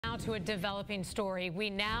to a developing story.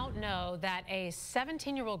 We now know that a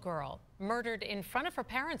 17-year-old girl murdered in front of her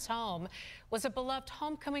parents' home was a beloved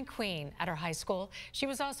homecoming queen at her high school. She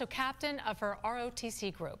was also captain of her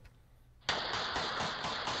ROTC group.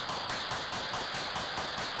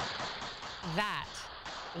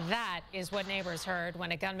 That is what neighbors heard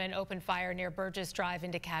when a gunman opened fire near Burgess Drive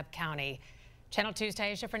in DeKalb County. Channel 2's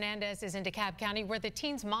Taisha Fernandez is in DeKalb County, where the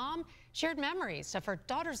teen's mom shared memories of her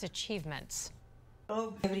daughter's achievements.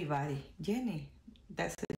 Oh, everybody, Jenny,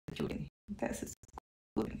 that's a Jenny. That's a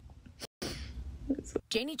good.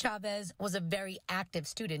 Janie Chavez was a very active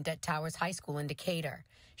student at Towers High School in Decatur.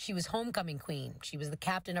 She was homecoming queen. She was the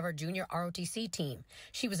captain of her junior ROTC team.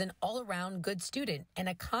 She was an all-around good student and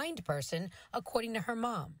a kind person, according to her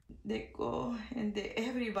mom. They go and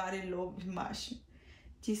everybody loves much.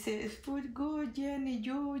 She says, food good, Jenny,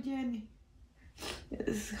 you, Jenny.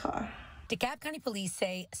 It's hard. DeKalb County police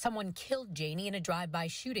say someone killed Janie in a drive-by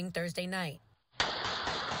shooting Thursday night.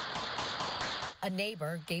 A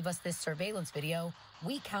neighbor gave us this surveillance video.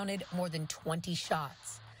 We counted more than 20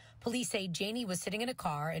 shots. Police say Janie was sitting in a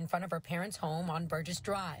car in front of her parents' home on Burgess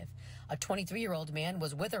Drive. A 23-year-old man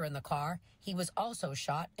was with her in the car. He was also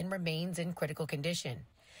shot and remains in critical condition.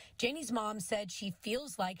 Janie's mom said she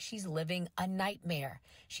feels like she's living a nightmare.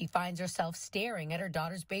 She finds herself staring at her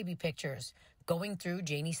daughter's baby pictures, going through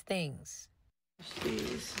Janie's things.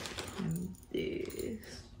 This.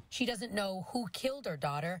 She doesn't know who killed her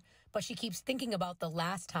daughter, but she keeps thinking about the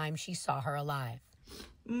last time she saw her alive.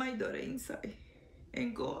 My daughter inside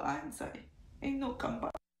and go outside and no come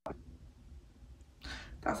back.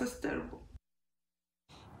 That's terrible.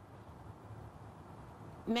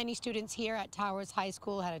 Many students here at Towers High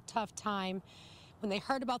School had a tough time. When they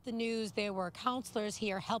heard about the news, there were counselors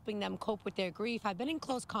here helping them cope with their grief. I've been in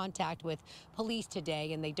close contact with police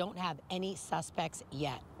today, and they don't have any suspects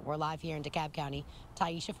yet. We're live here in DeKalb County.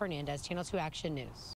 Taisha Fernandez, Channel 2 Action News.